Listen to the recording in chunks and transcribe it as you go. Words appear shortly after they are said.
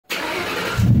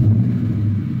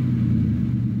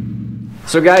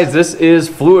So guys, this is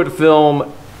fluid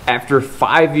film after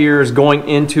 5 years, going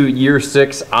into year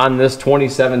 6 on this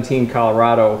 2017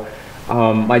 Colorado.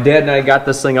 My dad and I got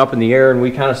this thing up in the air and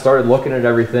we kind of started looking at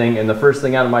everything, and the first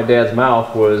thing out of my dad's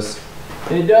mouth was,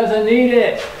 "It doesn't need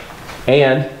it."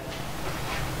 And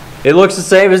it looks the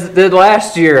same as it did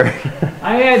last year.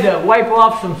 I had to wipe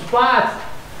off some spots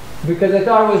because I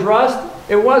thought it was rust.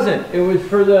 It wasn't. It was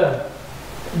for the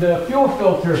fuel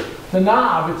filter, the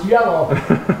knob. It's yellow.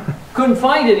 Couldn't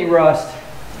find any rust.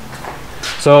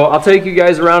 So I'll take you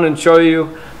guys around and show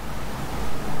you.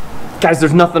 Guys,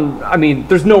 there's nothing, I mean,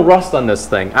 there's no rust on this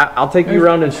thing. I'll take you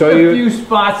around and show you. A few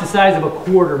spots the size of a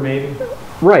quarter maybe.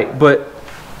 Right, but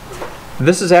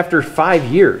this is after 5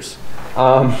 years.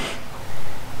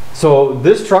 So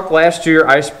this truck last year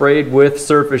I sprayed with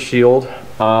Surface Shield.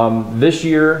 This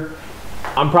year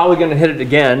I'm probably going to hit it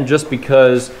again, just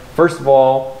because, first of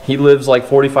all, he lives like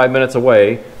 45 minutes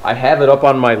away. I have it up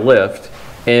on my lift,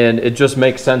 and it just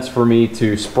makes sense for me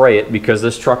to spray it because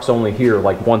this truck's only here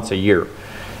like once a year.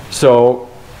 So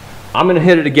I'm going to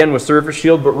hit it again with Surface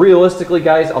Shield, but realistically,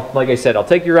 guys, like I said, I'll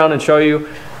take you around and show you.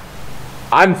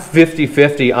 I'm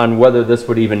 50-50 on whether this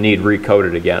would even need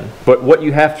recoated again. But what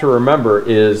you have to remember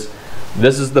is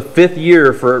this is the 5th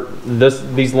year for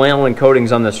these lanolin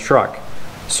coatings on this truck.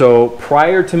 So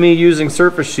prior to me using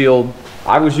Surface Shield,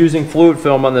 I was using fluid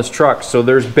film on this truck. So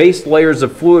there's base layers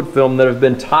of fluid film that have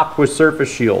been topped with Surface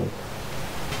Shield.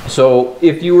 So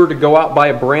if you were to go out buy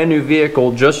a brand new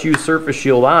vehicle, just use Surface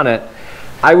Shield on it,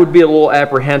 I would be a little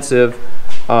apprehensive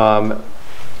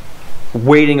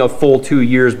waiting a full 2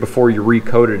 years before you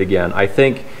recoat it again. I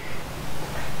think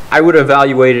I would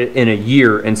evaluate it in a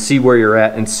year and see where you're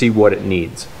at and see what it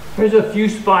needs. There's a few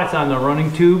spots on the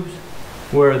running tubes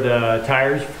where the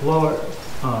tires flow up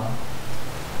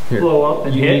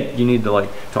and hit. You need to like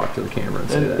talk to the camera and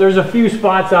say that. There's a few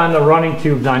spots on the running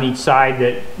tubes on each side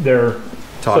that they're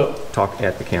talk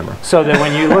at the camera. So that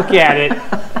when you look at it,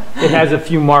 it has a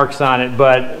few marks on it,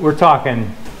 but we're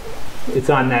talking, it's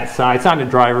on that side. It's on the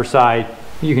driver's side.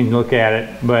 You can look at it,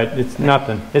 but it's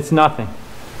nothing. It's nothing.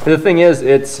 And the thing is,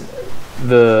 it's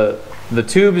the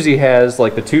tubes he has,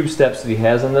 like the tube steps that he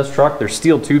has on this truck, they're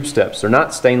steel tube steps. They're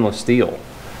not stainless steel.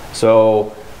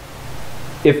 So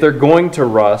if they're going to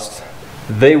rust,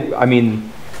 they're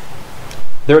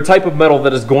a type of metal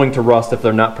that is going to rust if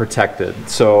they're not protected.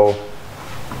 So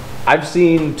I've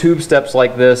seen tube steps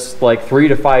like this, like 3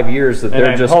 to 5 years, that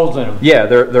they're just holes in them. Yeah,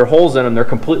 they're holes in them. They're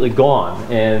completely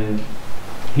gone, and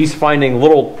he's finding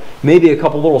maybe a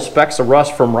couple little specks of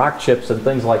rust from rock chips and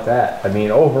things like that. I mean,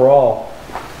 overall,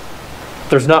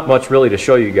 there's not much really to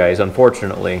show you guys,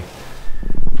 unfortunately.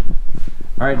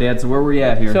 All right, Dad. So where were we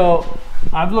at here? So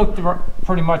I've looked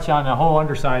pretty much on the whole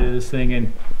underside of this thing,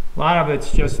 and a lot of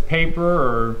it's just paper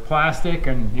or plastic,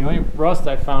 and the only rust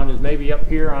I found is maybe up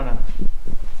here on a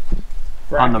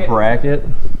bracket. On the bracket.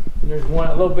 And there's a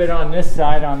little bit on this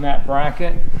side on that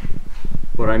bracket.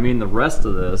 But I mean, the rest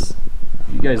of this,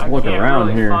 you guys look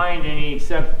around here. I can't really find any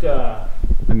except some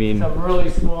really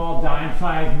small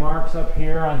dime-sized marks up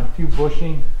here on a few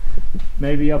bushing,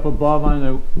 maybe up above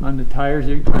on the tires.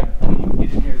 You can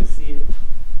get in here to see it.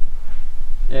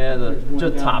 Yeah,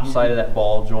 just top side of that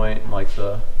ball joint, like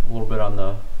a little bit on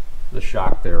the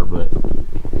shock there. But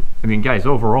I mean, guys,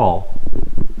 overall,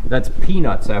 that's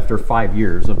peanuts after 5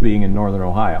 years of being in northern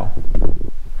Ohio.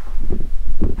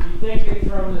 You think it's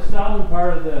from the southern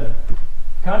part of the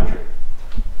country?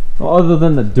 Well, other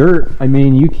than the dirt, I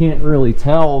mean, you can't really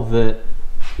tell that,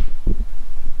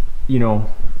 you know,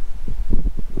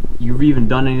 you've even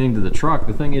done anything to the truck.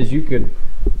 The thing is, you could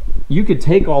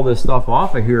take all this stuff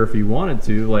off of here if you wanted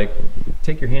to. Like,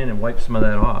 take your hand and wipe some of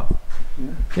that off.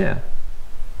 Yeah.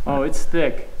 Oh, it's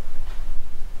thick.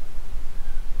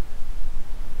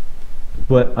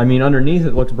 But I mean, underneath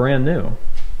it looks brand new.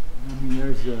 I mean,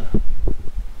 there's a...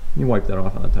 You wipe that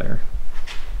off on the tire.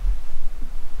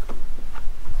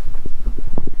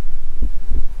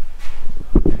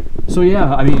 So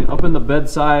yeah, I mean, up in the bed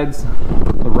sides,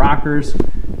 the rockers,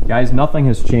 guys, nothing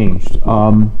has changed.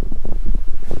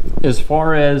 As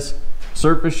far as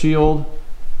Surface Shield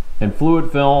and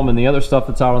fluid film and the other stuff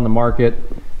that's out on the market,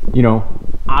 you know,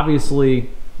 obviously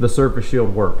the Surface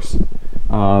Shield works.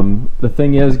 The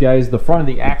thing is, guys, the front of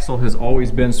the axle has always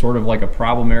been sort of like a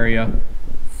problem area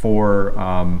for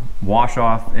wash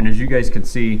off, and as you guys can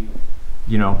see,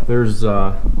 you know, there's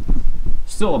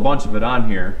still a bunch of it on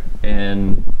here,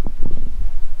 and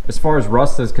as far as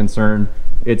rust is concerned,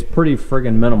 it's pretty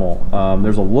friggin' minimal.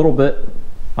 There's a little bit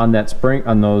on that spring,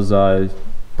 on those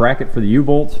bracket for the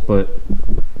U-bolts, but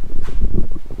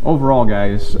overall,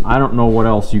 guys, I don't know what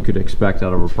else you could expect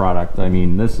out of a product. I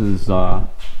mean, this is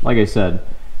like I said,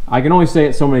 I can only say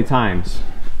it so many times.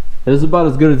 This is about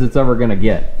as good as it's ever gonna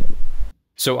get.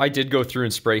 So I did go through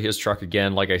and spray his truck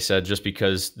again, like I said, just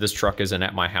because this truck isn't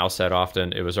at my house that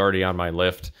often. It was already on my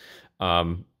lift.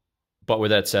 But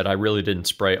with that said, I really didn't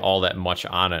spray all that much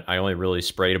on it. I only really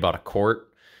sprayed about a quart.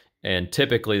 And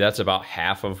typically that's about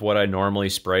half of what I normally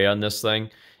spray on this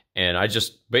thing. And I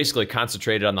just basically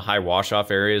concentrated on the high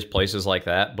wash-off areas, places like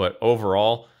that. But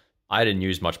overall, I didn't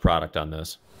use much product on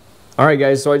this. All right,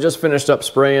 guys, so I just finished up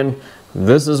spraying.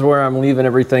 This is where I'm leaving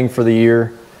everything for the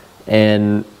year.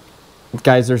 And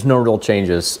guys, there's no real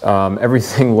changes.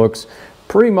 Everything looks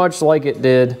pretty much like it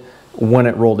did when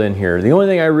it rolled in here. The only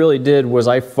thing I really did was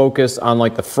I focused on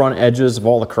like the front edges of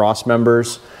all the cross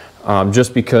members,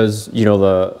 just because, you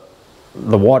know,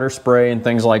 the water spray and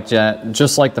things like that,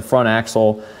 just like the front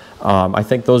axle. I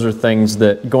think those are things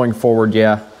that going forward,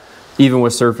 yeah, even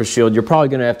with Surface Shield, you're probably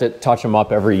gonna have to touch them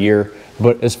up every year.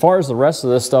 But as far as the rest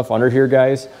of this stuff under here,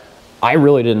 guys, I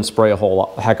really didn't spray a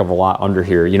heck of a lot under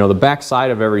here. You know, the back side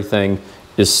of everything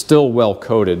is still well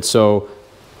coated. So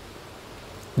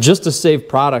just to save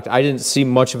product, I didn't see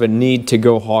much of a need to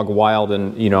go hog wild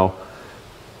and, you know,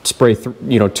 spray,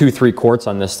 2-3 quarts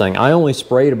on this thing. I only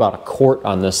sprayed about a quart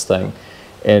on this thing.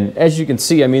 And as you can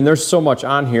see, I mean, there's so much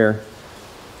on here.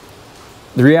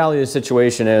 The reality of the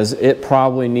situation is it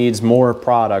probably needs more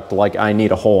product, like I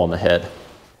need a hole in the head.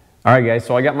 All right, guys,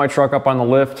 so I got my truck up on the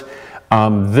lift.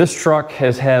 This truck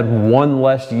has had one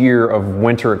less year of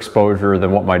winter exposure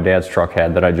than what my dad's truck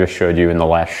had that I just showed you in the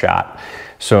last shot.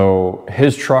 So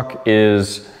his truck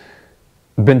is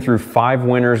been through 5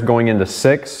 winters going into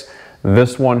 6.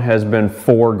 This one has been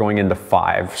 4 going into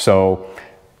 5. So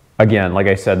again, like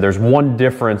I said, there's one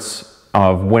difference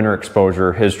of winter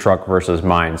exposure, his truck versus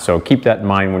mine. So keep that in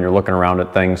mind when you're looking around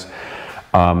at things.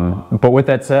 But with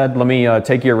that said, let me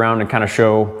take you around and kind of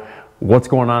show what's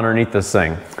going on underneath this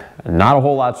thing. Not a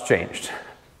whole lot's changed.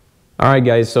 All right,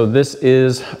 guys, so this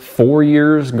is 4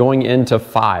 years going into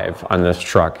 5 on this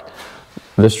truck.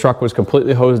 This truck was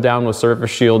completely hosed down with Surface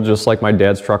Shield, just like my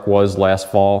dad's truck was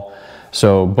last fall.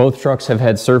 So both trucks have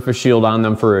had Surface Shield on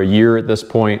them for a year at this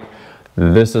point.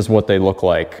 This is what they look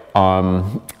like.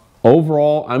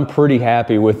 Overall, I'm pretty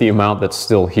happy with the amount that's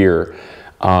still here.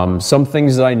 Some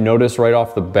things that I noticed right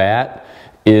off the bat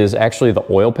is actually the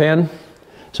oil pan.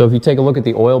 So if you take a look at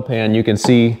the oil pan, you can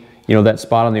see, you know, that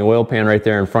spot on the oil pan right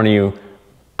there in front of you.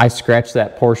 I scratched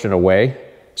that portion away.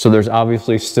 So there's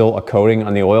obviously still a coating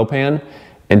on the oil pan.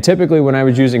 And typically when I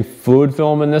was using fluid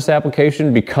film in this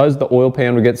application, because the oil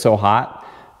pan would get so hot,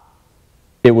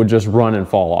 it would just run and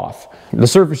fall off. The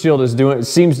Surface Shield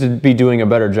seems to be doing a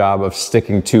better job of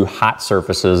sticking to hot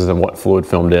surfaces than what fluid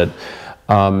film did.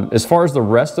 As far as the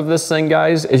rest of this thing,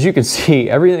 guys, as you can see,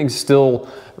 everything's still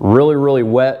really, really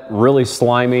wet, really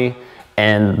slimy,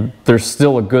 and there's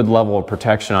still a good level of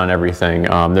protection on everything.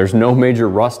 There's no major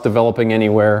rust developing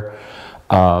anywhere.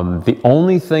 The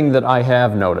only thing that I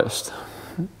have noticed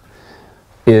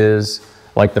is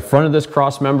like the front of this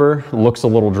cross member looks a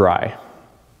little dry.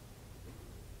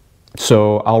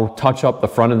 So I'll touch up the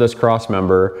front of this cross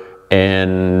member,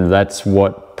 and that's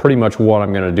pretty much what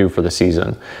I'm gonna do for the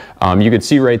season. You can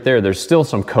see right there, there's still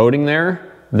some coating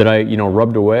there that I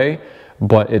rubbed away,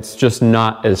 but it's just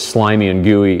not as slimy and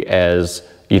gooey as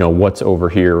what's over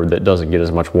here that doesn't get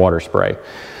as much water spray.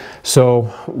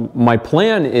 So my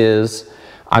plan is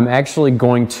I'm actually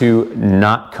going to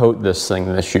not coat this thing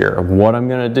this year. What I'm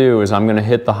gonna do is I'm gonna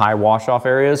hit the high wash-off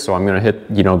areas. So I'm gonna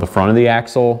hit the front of the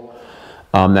axle,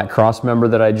 that cross member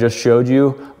that I just showed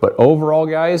you. But overall,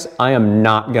 guys, I am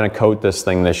not gonna coat this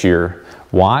thing this year.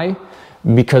 Why?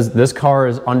 Because this car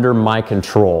is under my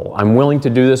control. I'm willing to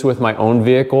do this with my own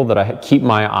vehicle that I keep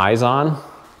my eyes on.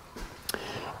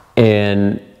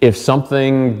 And if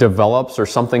something develops or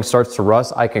something starts to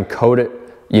rust, I can coat it,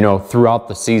 throughout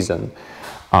the season.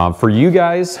 For you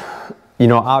guys,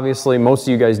 obviously most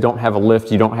of you guys don't have a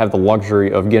lift. You don't have the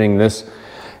luxury of getting this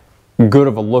good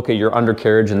of a look at your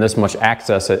undercarriage and this much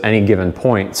access at any given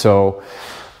point. So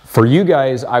for you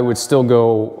guys, I would still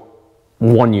go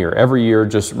 1 year, every year,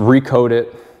 just recoat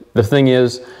it. The thing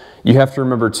is, you have to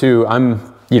remember too,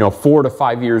 I'm 4 to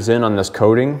 5 years in on this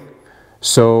coating.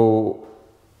 So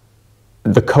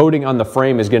the coating on the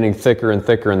frame is getting thicker and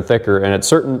thicker and thicker. And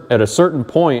at a certain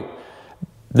point,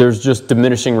 there's just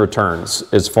diminishing returns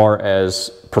as far as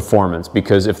performance,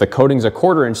 because if the coating's a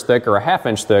 1/4 inch thick or a 1/2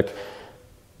 inch thick,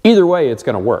 either way it's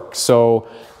gonna work. So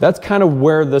that's kind of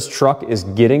where this truck is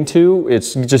getting to.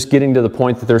 It's just getting to the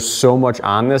point that there's so much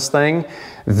on this thing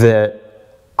that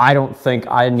I don't think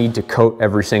I need to coat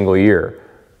every single year.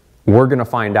 We're gonna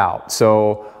find out.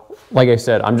 So like I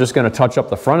said, I'm just gonna touch up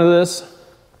the front of this,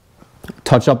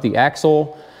 touch up the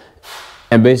axle,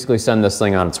 and basically send this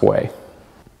thing on its way.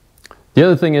 The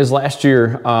other thing is last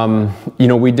year, you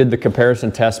know, we did the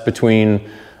comparison test between,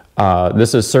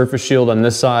 this is Surface Shield on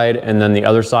this side, and then the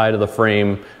other side of the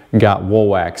frame got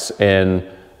Woolwax. And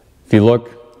if you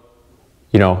look,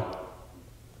 you know,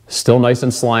 still nice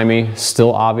and slimy,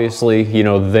 still obviously, you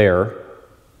know, there.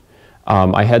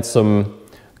 I had some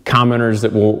commenters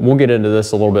that we'll get into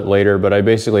this a little bit later, but I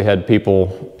basically had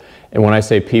people, and when I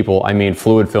say people, I mean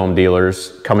fluid film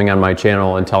dealers coming on my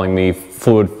channel and telling me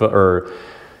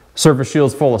Surface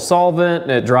Shield's full of solvent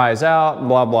and it dries out and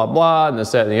blah, blah, blah, and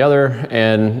this, that, and the other.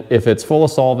 And if it's full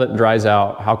of solvent and dries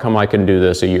out, how come I can do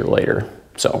this a year later?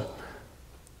 So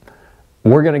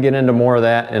we're gonna get into more of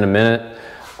that in a minute.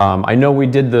 I know we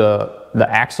did the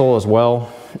axle as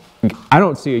well. I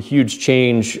don't see a huge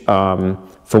change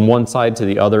from one side to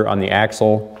the other on the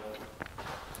axle.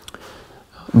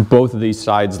 Both of these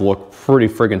sides look pretty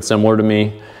friggin' similar to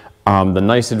me. The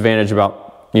nice advantage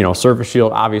about, you know, Surface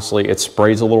Shield, obviously it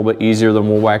sprays a little bit easier than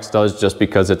Woolwax does just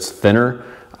because it's thinner.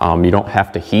 You don't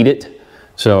have to heat it.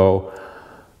 So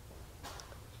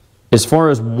as far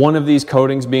as one of these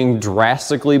coatings being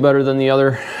drastically better than the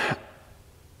other,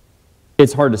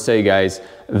 it's hard to say, guys.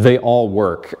 They all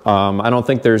work. I don't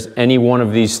think there's any one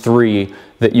of these three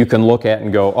that you can look at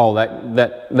and go, oh,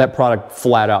 that product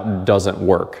flat out doesn't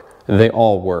work. They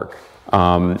all work.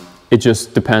 It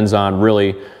just depends on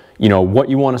really, you know, what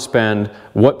you want to spend,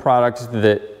 what product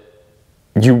that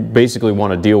you basically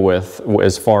want to deal with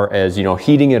as far as, you know,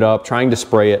 heating it up, trying to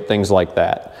spray it, things like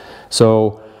that.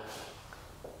 So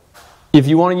if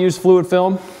you want to use fluid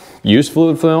film, use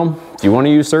fluid film. If you want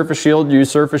to use Surface Shield, use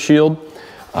Surface Shield.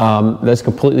 That's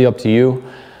completely up to you.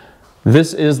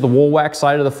 This is the Woolwax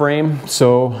side of the frame.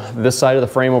 So this side of the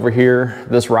frame over here,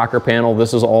 this rocker panel,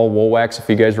 this is all Woolwax, if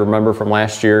you guys remember from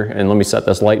last year. And let me set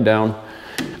this light down.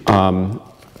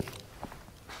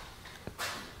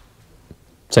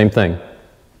 Same thing.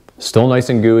 Still nice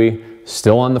and gooey,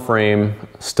 still on the frame,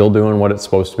 still doing what it's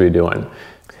supposed to be doing.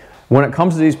 When it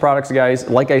comes to these products, guys,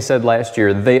 like I said last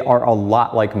year, they are a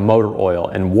lot like motor oil.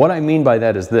 And what I mean by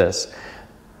that is this.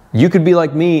 You could be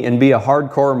like me and be a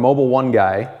hardcore Mobil 1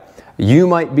 guy. You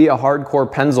might be a hardcore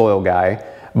Pennzoil guy.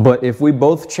 But if we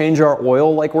both change our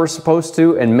oil like we're supposed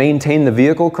to and maintain the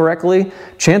vehicle correctly,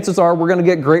 chances are we're going to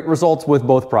get great results with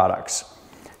both products.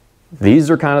 These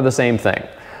are kind of the same thing.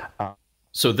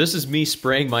 So this is me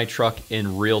spraying my truck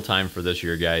in real time for this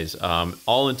year, guys.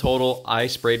 All in total, I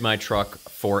sprayed my truck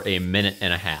for 1.5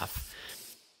 minutes.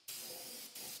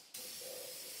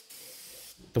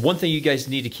 The one thing you guys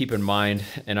need to keep in mind,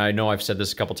 and I know I've said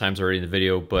this a couple times already in the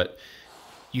video, but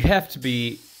you have to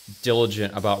be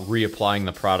diligent about reapplying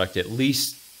the product at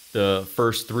least the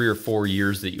first 3 or 4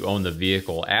 years that you own the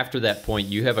vehicle. After that point,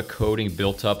 you have a coating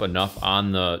built up enough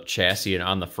on the chassis and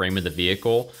on the frame of the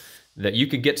vehicle that you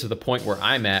could get to the point where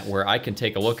I'm at, where I can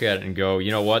take a look at it and go,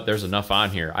 you know what, there's enough on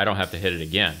here. I don't have to hit it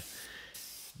again.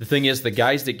 The thing is, the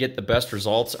guys that get the best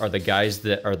results are the guys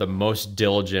that are the most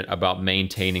diligent about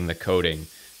maintaining the coating.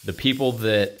 The people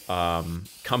that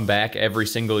come back every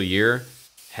single year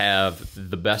have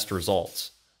the best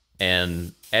results.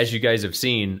 And as you guys have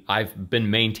seen, I've been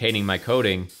maintaining my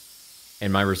coating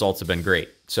and my results have been great.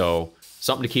 So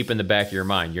something to keep in the back of your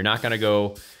mind. You're not going to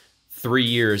go 3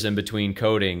 years in between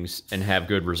coatings and have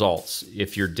good results.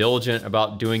 If you're diligent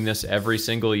about doing this every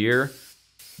single year,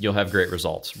 you'll have great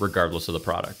results regardless of the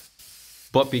product.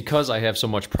 But because I have so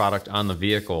much product on the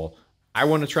vehicle, I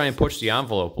want to try and push the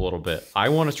envelope a little bit. I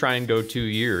want to try and go 2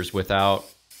 years without,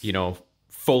 you know,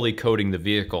 fully coating the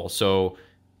vehicle. So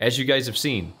as you guys have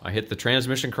seen, I hit the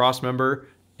transmission crossmember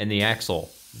and the axle.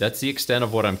 That's the extent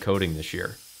of what I'm coating this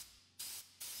year.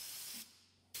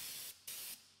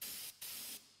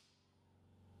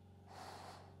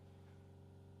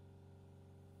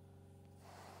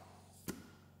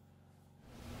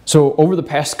 So over the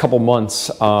past couple months,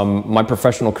 my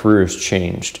professional career has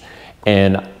changed,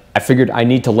 and I figured I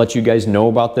need to let you guys know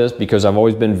about this because I've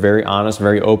always been very honest,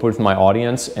 very open with my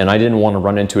audience, and I didn't want to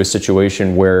run into a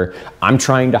situation where I'm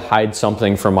trying to hide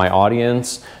something from my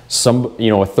audience.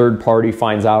 A third party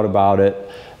finds out about it,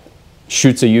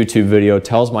 shoots a YouTube video,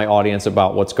 tells my audience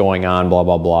about what's going on, blah,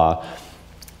 blah, blah.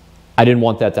 I didn't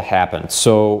want that to happen.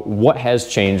 So what has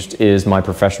changed is my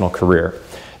professional career.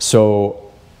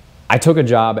 So I took a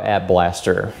job at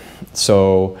Blaster.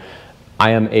 So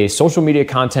I am a social media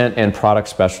content and product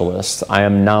specialist. I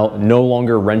am now no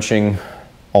longer wrenching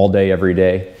all day, every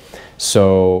day.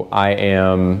 So I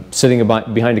am sitting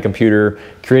behind a computer,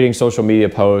 creating social media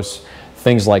posts,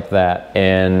 things like that.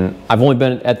 And I've only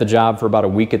been at the job for about a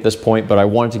week at this point, but I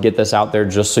wanted to get this out there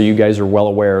just so you guys are well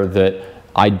aware that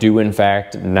I do in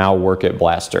fact now work at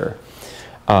Blaster.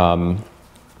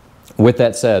 With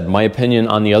that said, my opinion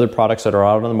on the other products that are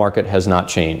out on the market has not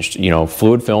changed. You know,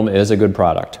 Fluid Film is a good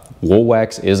product.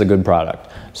 Woolwax is a good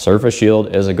product. Surface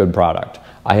Shield is a good product.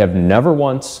 I have never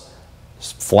once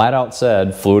flat out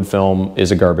said Fluid Film is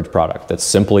a garbage product. That's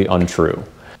simply untrue.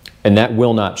 And that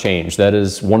will not change. That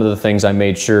is one of the things I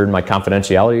made sure in my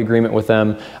confidentiality agreement with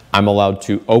them. I'm allowed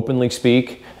to openly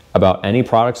speak about any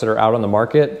products that are out on the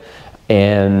market,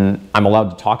 and I'm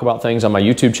allowed to talk about things on my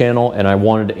YouTube channel, and I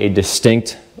wanted a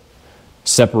distinct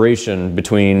separation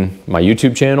between my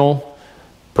YouTube channel,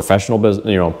 professional business,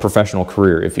 you know, professional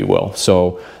career, if you will.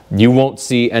 So you won't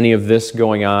see any of this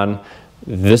going on.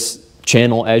 This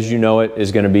channel, as you know it,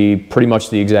 is going to be pretty much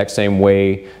the exact same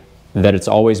way that it's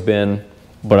always been.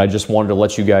 But I just wanted to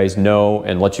let you guys know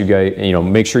and let you guys, you know,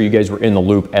 make sure you guys were in the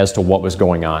loop as to what was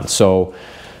going on. So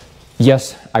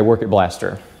yes, I work at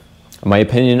Blaster. My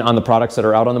opinion on the products that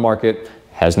are out on the market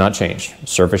has not changed.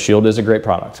 Surface Shield is a great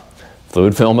product.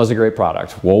 Fluid Film is a great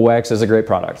product. Woolwax is a great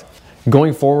product.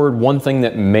 Going forward, one thing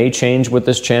that may change with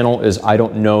this channel is I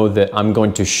don't know that I'm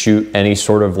going to shoot any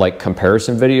sort of like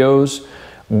comparison videos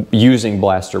using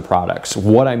Blaster products.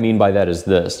 What I mean by that is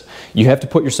this. You have to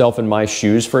put yourself in my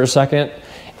shoes for a second,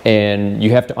 and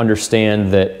you have to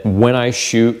understand that when I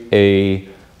shoot a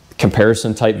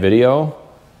comparison type video,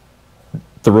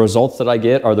 the results that I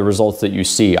get are the results that you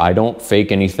see. I don't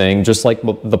fake anything, just like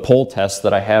the pole test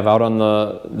that I have out on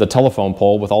the telephone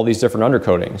pole with all these different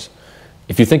undercoatings.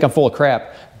 If you think I'm full of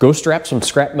crap, go strap some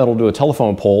scrap metal to a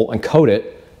telephone pole and coat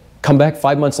it, come back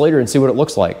 5 months later and see what it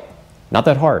looks like. Not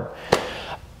that hard.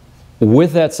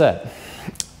 With that said,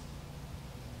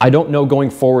 I don't know going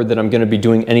forward that I'm going to be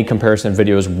doing any comparison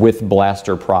videos with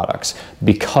Blaster products,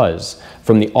 because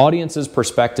from the audience's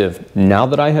perspective, now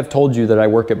that I have told you that I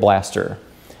work at Blaster,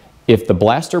 if the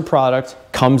Blaster product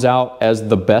comes out as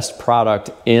the best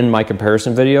product in my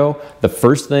comparison video, the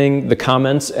first thing the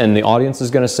comments and the audience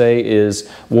is going to say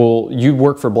is, well, you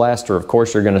work for Blaster, of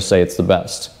course you're going to say it's the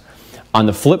best. On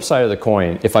the flip side of the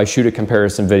coin, if I shoot a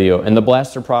comparison video and the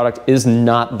Blaster product is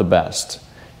not the best,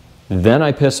 then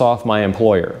I piss off my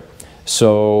employer.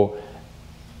 So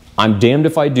I'm damned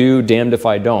if I do, damned if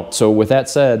I don't. So with that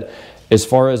said, as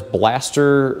far as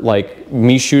Blaster, like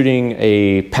me shooting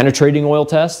a penetrating oil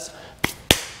test,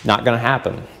 not gonna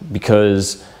happen,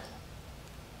 because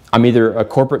I'm either a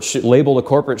labeled a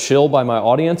corporate shill by my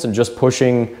audience and just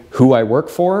pushing who I work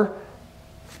for,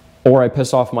 or I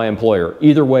piss off my employer.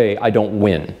 Either way, I don't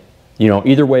win. You know,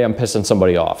 either way, I'm pissing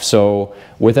somebody off. So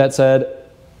with that said,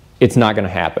 it's not gonna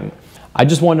happen. I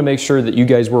just wanted to make sure that you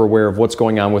guys were aware of what's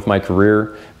going on with my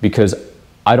career, because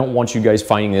I don't want you guys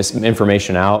finding this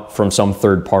information out from some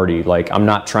third party. Like, I'm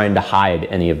not trying to hide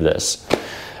any of this.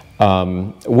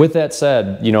 With that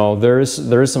said, you know, there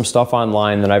is some stuff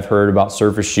online that I've heard about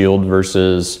Surface Shield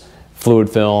versus Fluid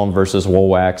Film versus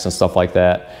Woolwax and stuff like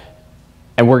that.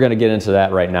 And we're gonna get into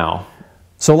that right now.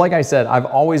 So like I said, I've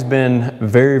always been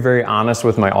very, very honest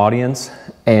with my audience,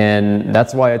 and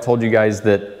that's why I told you guys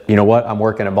that, you know what, I'm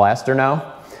working at Blaster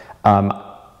now.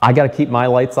 I gotta keep my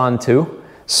lights on too.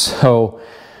 So,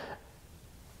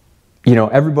 you know,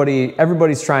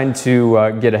 everybody's trying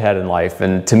to get ahead in life,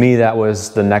 and to me that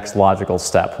was the next logical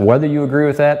step. Whether you agree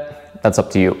with that, that's up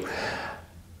to you.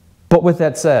 But with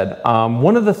that said,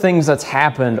 one of the things that's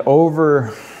happened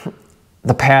over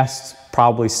the past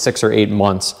probably 6 or 8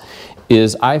 months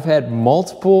is I've had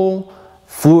multiple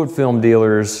fluid film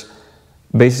dealers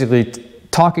basically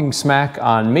talking smack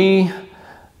on me,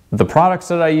 the products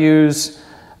that I use,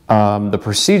 the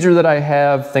procedure that I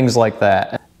have, things like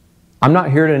that. I'm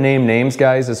not here to name names,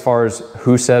 guys, as far as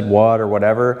who said what or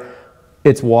whatever.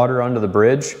 It's water under the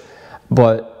bridge.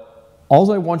 But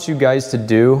all I want you guys to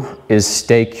do is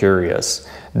stay curious.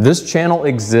 This channel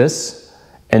exists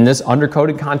and this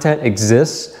undercoating content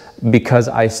exists because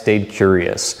I stayed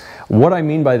curious. What I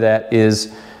mean by that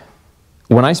is,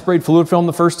 when I sprayed fluid film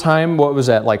the first time, what was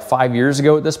that, like 5 years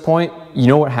ago at this point? You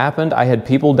know what happened? I had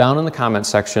people down in the comment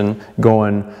section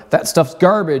going, that stuff's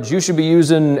garbage, you should be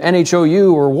using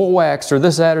NHOU or Woolwax or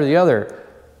this, that, or the other.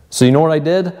 So you know what I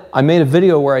did? I made a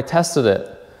video where I tested it.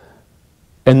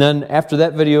 And then after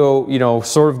that video, you know,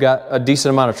 sort of got a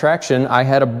decent amount of traction, I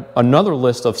had another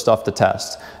list of stuff to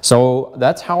test. So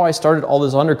that's how I started all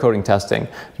this undercoating testing,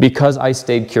 because I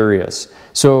stayed curious.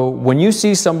 So when you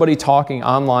see somebody talking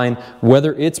online,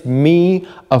 whether it's me,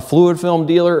 a fluid film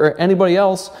dealer, or anybody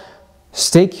else,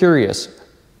 stay curious.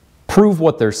 Prove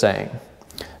what they're saying.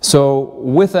 So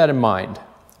with that in mind,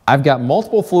 I've got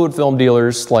multiple fluid film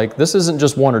dealers. Like, this isn't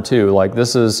just 1 or 2, like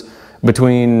this is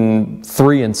between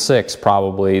 3 and 6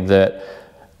 probably, that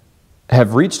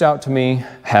have reached out to me,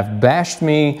 have bashed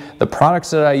me, the products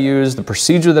that I use, the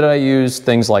procedure that I use,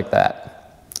 things like that.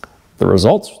 The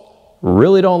results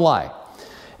really don't lie.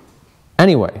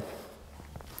 Anyway,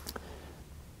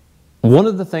 one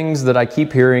of the things that I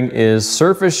keep hearing is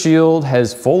Surface Shield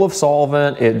has full of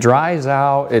solvent, it dries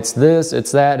out, it's this,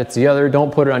 it's that, it's the other,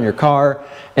 don't put it on your car.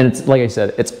 And it's, like I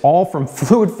said, it's all from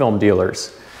fluid film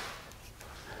dealers.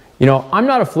 You know, I'm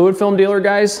not a fluid film dealer,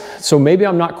 guys, so maybe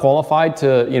I'm not qualified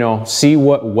to, you know, see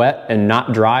what wet and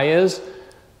not dry is.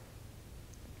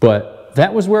 But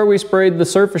that was where we sprayed the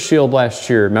Surface Shield last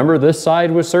year. Remember, this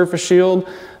side was Surface Shield,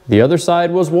 the other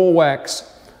side was Woolwax.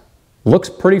 Looks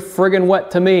pretty friggin' wet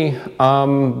to me,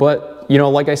 but you know,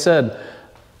 like I said,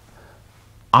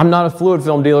 I'm not a fluid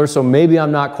film dealer, so maybe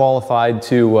I'm not qualified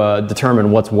to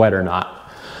determine what's wet or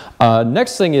not.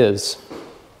 Next thing is,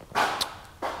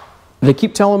 they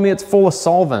keep telling me it's full of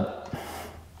solvent.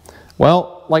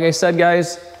 Well, like I said,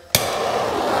 guys,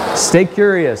 stay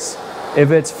curious. If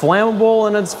it's flammable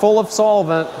and it's full of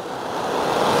solvent,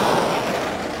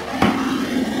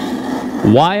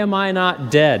 why am I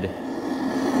not dead?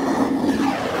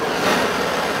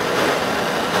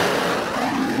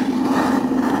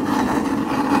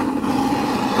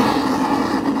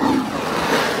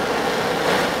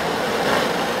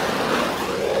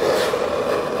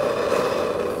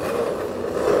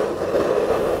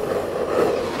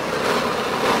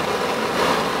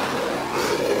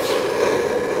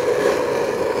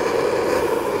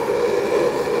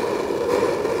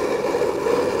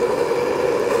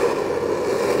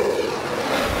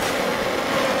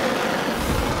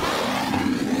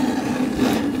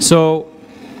 So,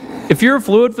 if you're a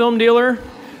fluid film dealer,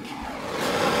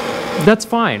 that's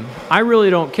fine. I really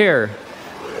don't care.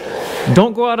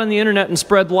 Don't go out on the internet and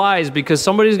spread lies because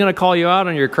somebody's going to call you out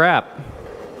on your crap.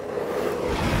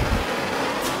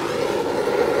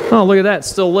 Oh, look at that, it's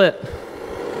still lit.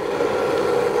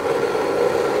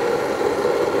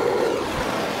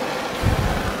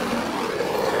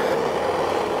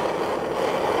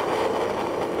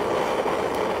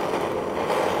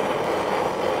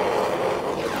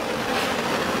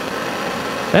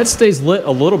 That stays lit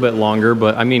a little bit longer,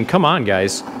 but I mean, come on,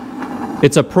 guys.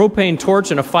 It's a propane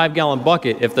torch in a 5-gallon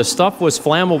bucket. If the stuff was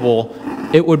flammable,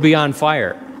 it would be on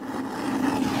fire.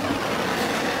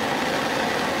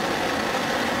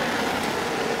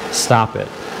 Stop it.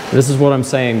 This is what I'm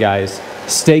saying, guys.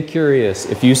 Stay curious.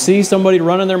 If you see somebody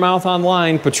running their mouth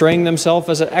online, portraying themselves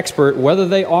as an expert, whether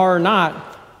they are or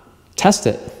not, test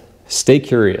it. Stay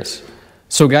curious.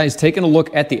 So guys, taking a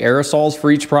look at the aerosols for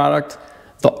each product,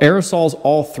 the aerosols,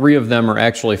 all three of them are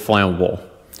actually flammable.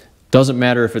 Doesn't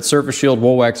matter if it's Surface Shield,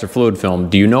 Woolwax, or fluid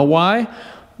film. Do you know why?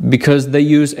 Because they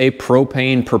use a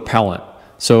propane propellant.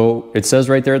 So it says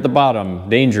right there at the bottom,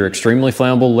 danger, extremely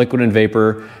flammable liquid and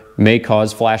vapor may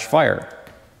cause flash fire.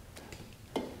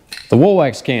 The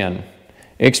Woolwax can,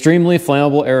 extremely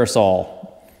flammable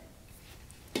aerosol.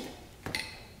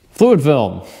 Fluid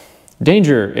film,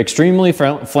 danger, extremely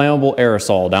flammable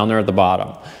aerosol down there at the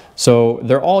bottom. So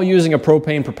they're all using a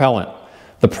propane propellant.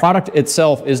 The product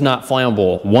itself is not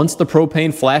flammable. Once the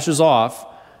propane flashes off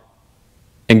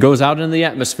and goes out into the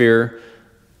atmosphere,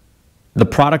 the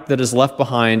product that is left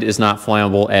behind is not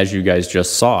flammable, as you guys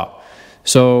just saw.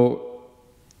 So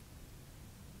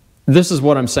this is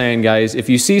what I'm saying, guys. If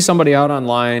you see somebody out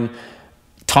online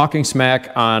talking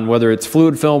smack on whether it's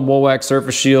fluid film, Woolwax,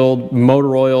 Surface Shield,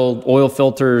 motor oil, oil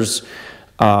filters,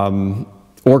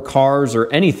 or cars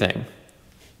or anything,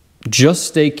 just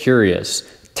stay curious,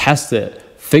 test it,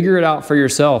 figure it out for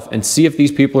yourself, and see if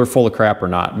these people are full of crap or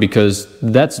not, because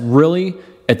that's really,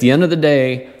 at the end of the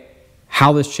day,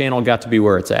 how this channel got to be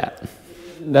where it's at.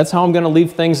 That's how I'm going to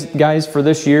leave things, guys, for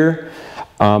this year.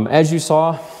 As you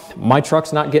saw, my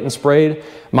truck's not getting sprayed.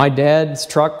 My dad's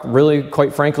truck, really,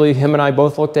 quite frankly, him and I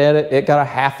both looked at it. It got a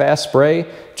half-ass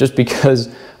spray just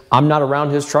because I'm not around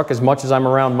his truck as much as I'm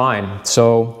around mine.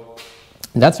 So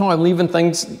that's how I'm leaving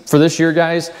things for this year,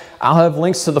 guys. I'll have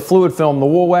links to the fluid film, the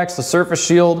Woolwax, the Surface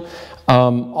Shield,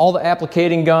 all the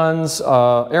applicating guns,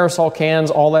 aerosol cans,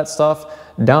 all that stuff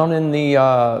down in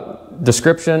the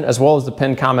description, as well as the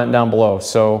pinned comment down below.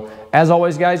 So as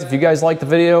always, guys, if you guys like the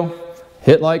video,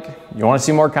 hit like. You want to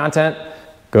see more content,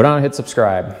 go down and hit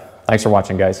subscribe. Thanks for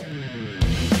watching, guys.